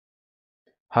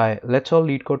Hi, let's solve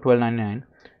Leetcode 1299.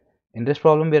 In this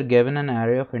problem, we are given an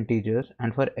array of integers,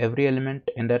 and for every element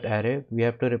in that array, we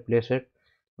have to replace it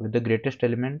with the greatest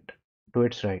element to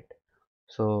its right.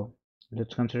 So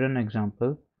let's consider an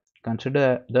example.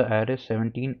 Consider the array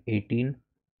 17, 18,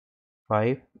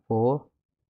 5, 4,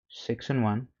 6, and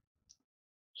 1.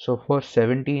 So for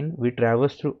 17, we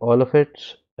traverse through all of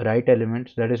its right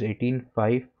elements, that is 18,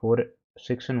 5, 4,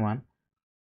 6, and 1,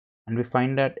 and we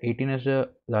find that 18 is the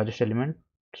largest element,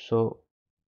 so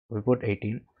we put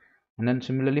 18. And then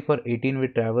similarly for 18 we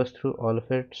traverse through all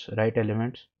of its right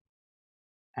elements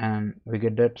and we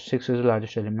get that 6 is the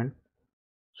largest element,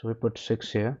 so we put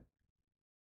 6 here.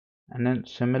 And then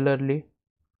similarly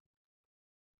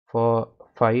for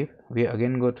 5 we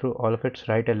again go through all of its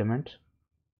right elements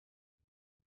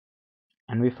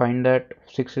and we find that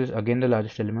 6 is again the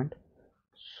largest element,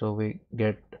 so we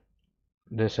get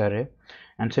this array.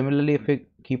 And similarly if we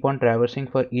keep on traversing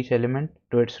for each element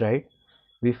to its right,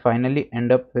 we finally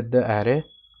end up with the array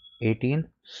 18,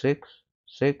 6,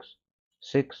 6,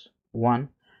 6, 1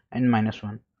 and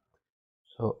 -1.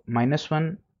 So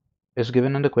 -1 is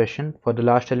given in the question. For the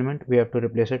last element we have to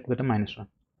replace it with a -1.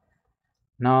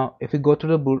 Now if we go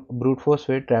through the brute force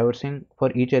way traversing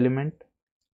for each element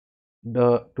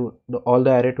all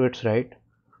the array to its right,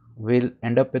 we'll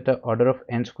end up with the order of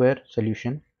n square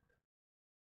solution.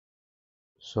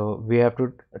 So we have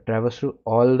to traverse through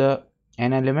all the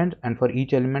n elements, and for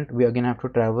each element we again have to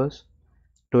traverse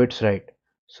to its right.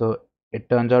 So it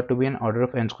turns out to be an order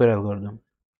of n square algorithm.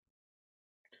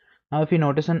 Now if you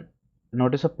notice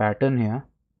a pattern here,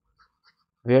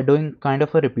 we are doing kind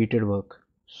of a repeated work.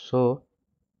 So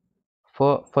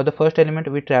for the first element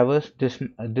we traverse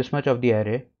this much of the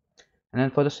array, and then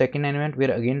for the second element we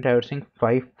are again traversing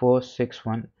 5, 4, 6,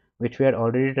 1, which we had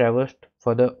already traversed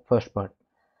for the first part.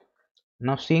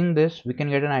 Now seeing this, we can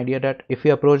get an idea that if we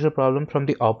approach the problem from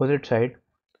the opposite side,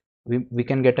 we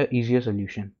can get an easier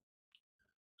solution.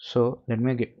 So let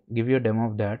me give you a demo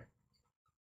of that.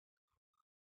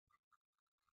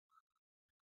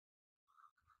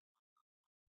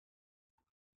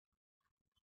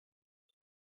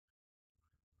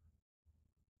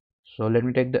 So let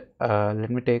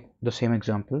me take the same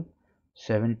example: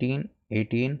 17,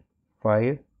 18,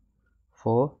 5,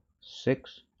 4,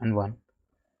 6, and 1.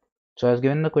 So as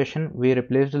given in the question, we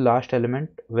replace the last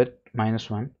element with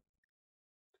 -1.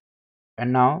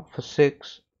 And now for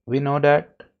 6, we know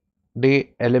that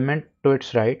the element to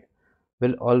its right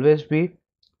will always be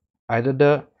either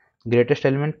the greatest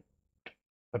element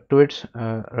to its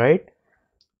right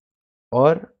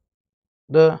or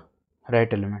the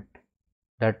right element.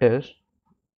 That is,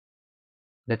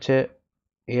 let's say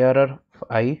ARR of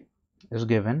I is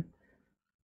given.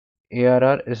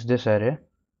 ARR is this array.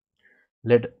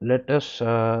 Let us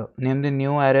name the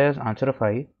new array as answer of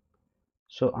I.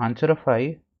 So answer of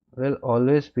I will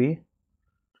always be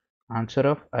answer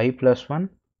of I plus 1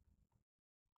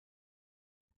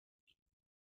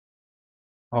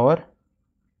 or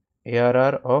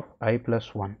ARR of I plus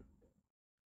 1.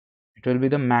 It will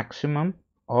be the maximum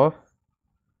of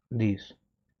these.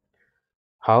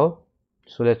 How?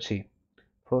 So let's see.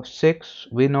 For 6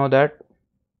 we know that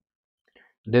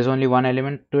there's only one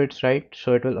element to its right,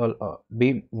 so it will be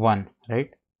 1,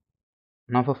 right?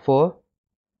 Now for 4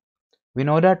 we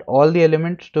know that all the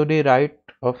elements to the right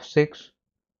of 6,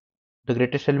 the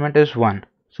greatest element is 1,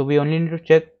 so we only need to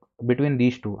check between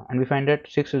these two and we find that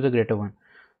 6 is the greater one,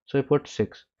 so we put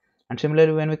 6. And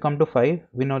similarly when we come to 5,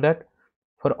 we know that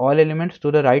for all elements to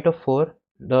the right of 4,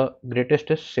 the greatest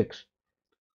is 6.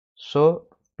 So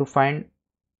to find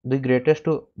the greatest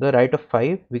to the right of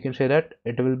 5, we can say that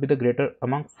it will be the greater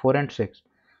among 4 and 6,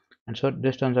 and so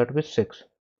this turns out to be 6.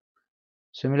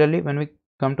 Similarly when we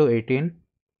come to 18,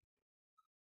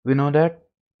 we know that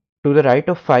to the right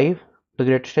of 5, the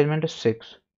greatest element is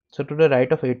 6. So to the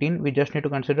right of 18, we just need to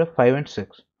consider 5 and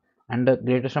 6, and the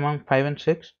greatest among 5 and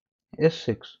 6 is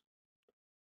 6.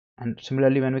 And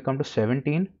similarly when we come to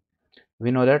 17,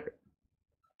 we know that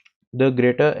the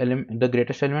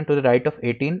greatest element to the right of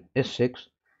 18 is 6.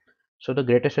 So the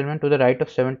greatest element to the right of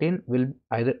 17 will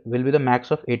be the max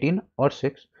of 18 or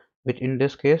 6, which in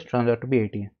this case turns out to be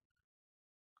 18.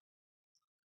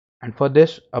 And for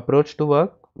this approach to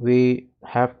work, we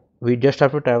just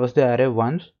have to traverse the array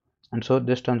once, and so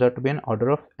this turns out to be an order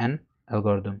of n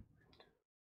algorithm.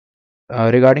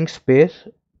 Regarding space,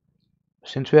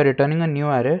 since we are returning a new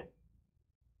array,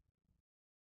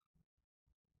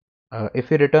 if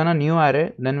we return a new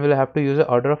array, then we'll have to use the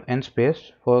order of n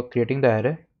space for creating the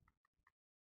array.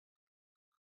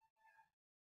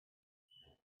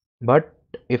 But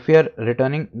if we are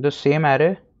returning the same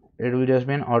array, it will just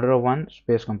be an order of 1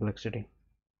 space complexity.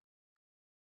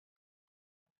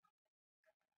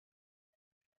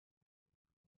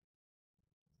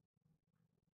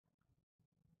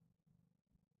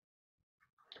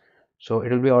 So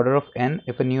it will be order of n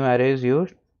if a new array is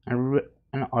used, and it will be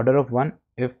an order of 1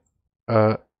 if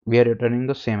we are returning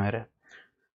the same array.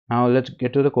 Now let's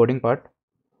get to the coding part.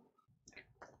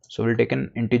 So we'll take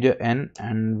an integer n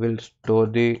and we'll store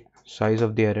the size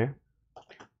of the array.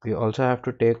 We also have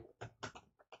to take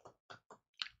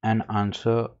an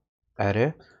answer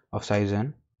array of size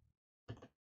n.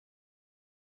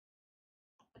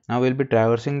 Now we'll be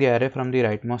traversing the array from the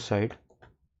rightmost side.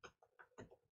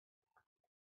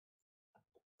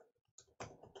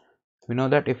 We know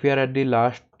that if we are at the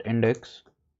last index,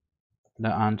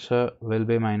 the answer will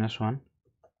be -1,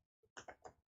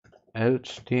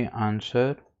 else the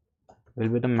answer will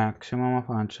be the maximum of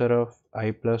answer of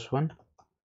I plus 1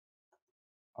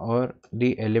 or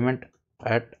the element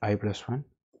at I plus 1,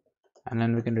 and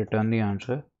then we can return the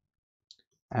answer.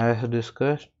 As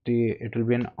discussed, it will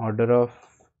be an order of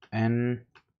n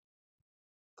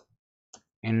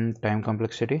in time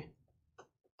complexity.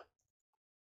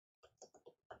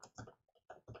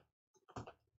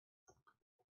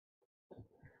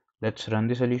 Let's run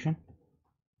the solution.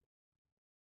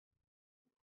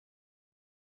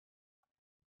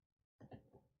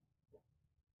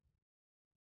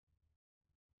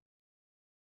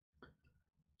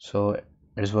 So it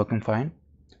is working fine.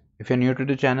 If you're new to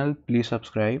the channel, please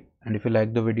subscribe, and if you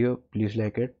like the video, please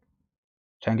like it.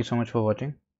 Thank you so much for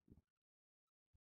watching.